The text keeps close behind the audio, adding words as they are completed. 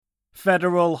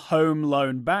Federal home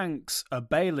loan banks are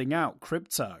bailing out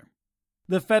crypto.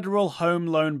 The Federal Home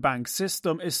Loan Bank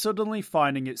system is suddenly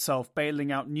finding itself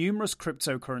bailing out numerous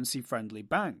cryptocurrency-friendly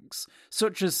banks,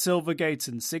 such as Silvergate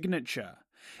and Signature.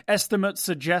 Estimates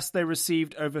suggest they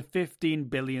received over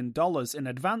 $15 billion in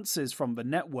advances from the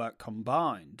network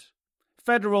combined.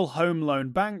 Federal home loan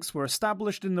banks were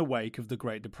established in the wake of the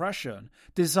Great Depression,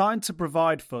 designed to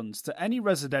provide funds to any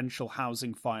residential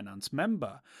housing finance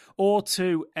member or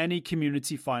to any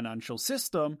community financial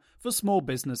system for small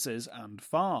businesses and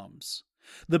farms.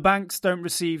 The banks don't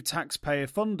receive taxpayer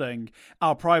funding,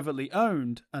 are privately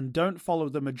owned, and don't follow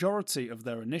the majority of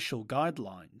their initial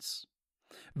guidelines.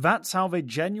 That's how they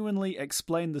genuinely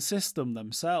explain the system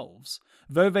themselves,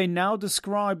 though they now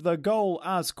describe their goal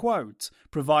as, quote,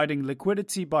 providing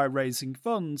liquidity by raising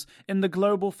funds in the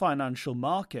global financial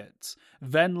markets,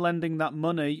 then lending that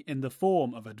money in the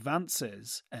form of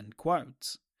advances, end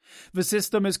quote. The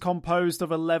system is composed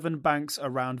of 11 banks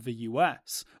around the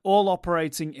US, all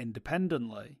operating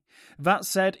independently. That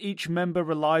said, each member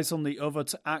relies on the other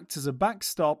to act as a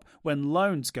backstop when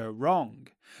loans go wrong.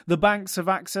 The banks have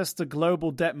access to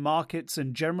global debt markets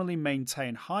and generally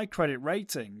maintain high credit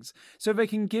ratings, so they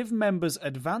can give members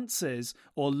advances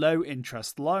or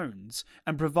low-interest loans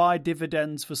and provide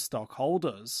dividends for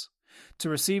stockholders. To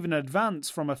receive an advance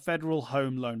from a federal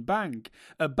home loan bank,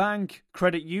 a bank,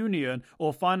 credit union,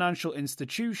 or financial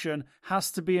institution has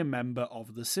to be a member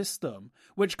of the system,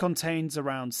 which contains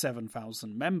around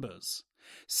 7,000 members.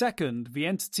 Second, the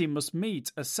entity must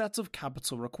meet a set of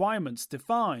capital requirements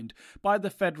defined by the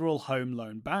federal home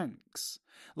loan banks.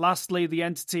 Lastly, the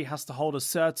entity has to hold a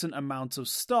certain amount of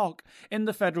stock in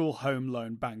the federal home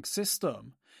loan bank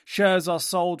system. Shares are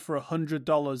sold for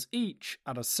 $100 each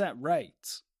at a set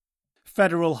rate.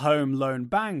 Federal Home Loan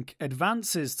Bank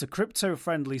advances to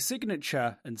crypto-friendly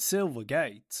Signature and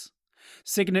Silvergate.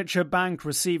 Signature Bank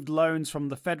received loans from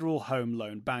the Federal Home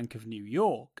Loan Bank of New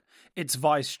York. Its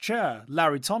vice chair,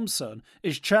 Larry Thompson,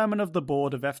 is chairman of the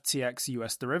board of FTX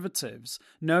US Derivatives,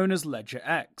 known as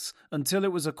LedgerX, until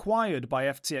it was acquired by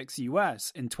FTX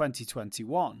US in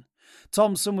 2021.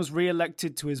 Thompson was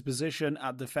re-elected to his position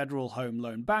at the Federal Home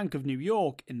Loan Bank of New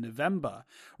York in November,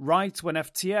 right when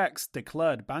FTX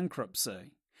declared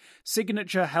bankruptcy.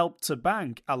 Signature helped to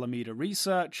bank Alameda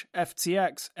Research,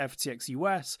 FTX, FTX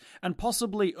US, and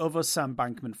possibly other Sam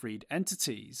Bankman-Fried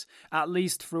entities, at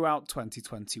least throughout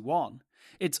 2021.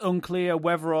 It's unclear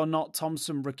whether or not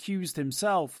Thompson recused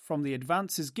himself from the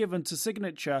advances given to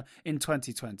Signature in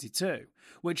 2022,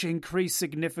 which increased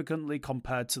significantly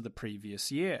compared to the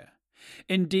previous year.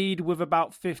 Indeed, with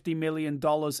about $50 million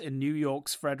in New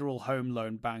York's Federal Home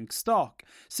Loan Bank stock,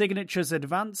 Signature's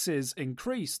advances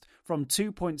increased from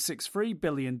 $2.63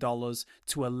 billion to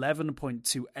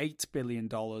 $11.28 billion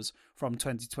from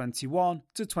 2021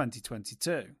 to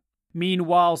 2022.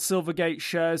 Meanwhile, Silvergate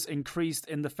shares increased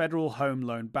in the Federal Home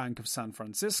Loan Bank of San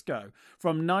Francisco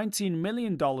from $19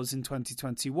 million in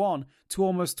 2021 to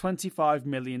almost $25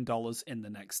 million in the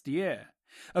next year.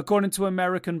 According to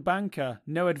American Banker,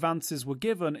 no advances were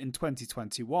given in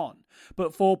 2021,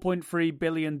 but $4.3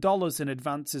 billion in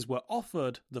advances were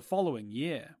offered the following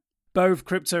year. Both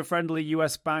crypto-friendly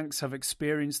US banks have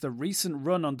experienced a recent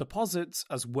run on deposits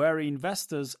as wary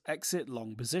investors exit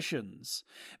long positions.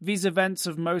 These events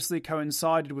have mostly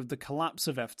coincided with the collapse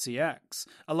of FTX,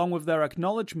 along with their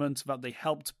acknowledgement that they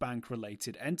helped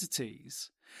bank-related entities.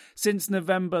 Since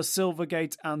November,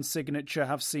 Silvergate and Signature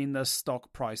have seen their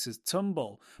stock prices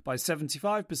tumble by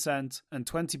 75% and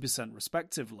 20%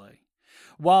 respectively.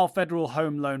 While federal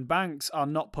home loan banks are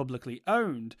not publicly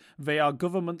owned, they are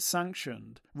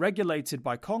government-sanctioned, regulated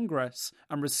by Congress,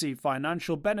 and receive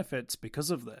financial benefits because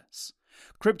of this.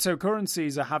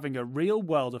 Cryptocurrencies are having a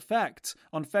real-world effect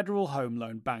on Federal Home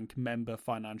Loan Bank member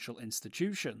financial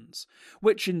institutions,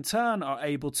 which in turn are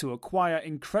able to acquire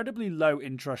incredibly low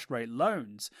interest rate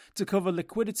loans to cover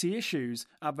liquidity issues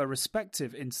at their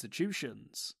respective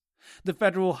institutions. The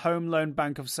Federal Home Loan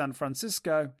Bank of San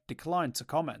Francisco declined to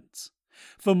comment.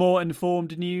 For more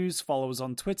informed news, follow us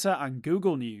on Twitter and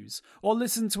Google News, or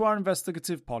listen to our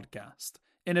investigative podcast,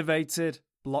 Innovated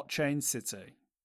Blockchain City.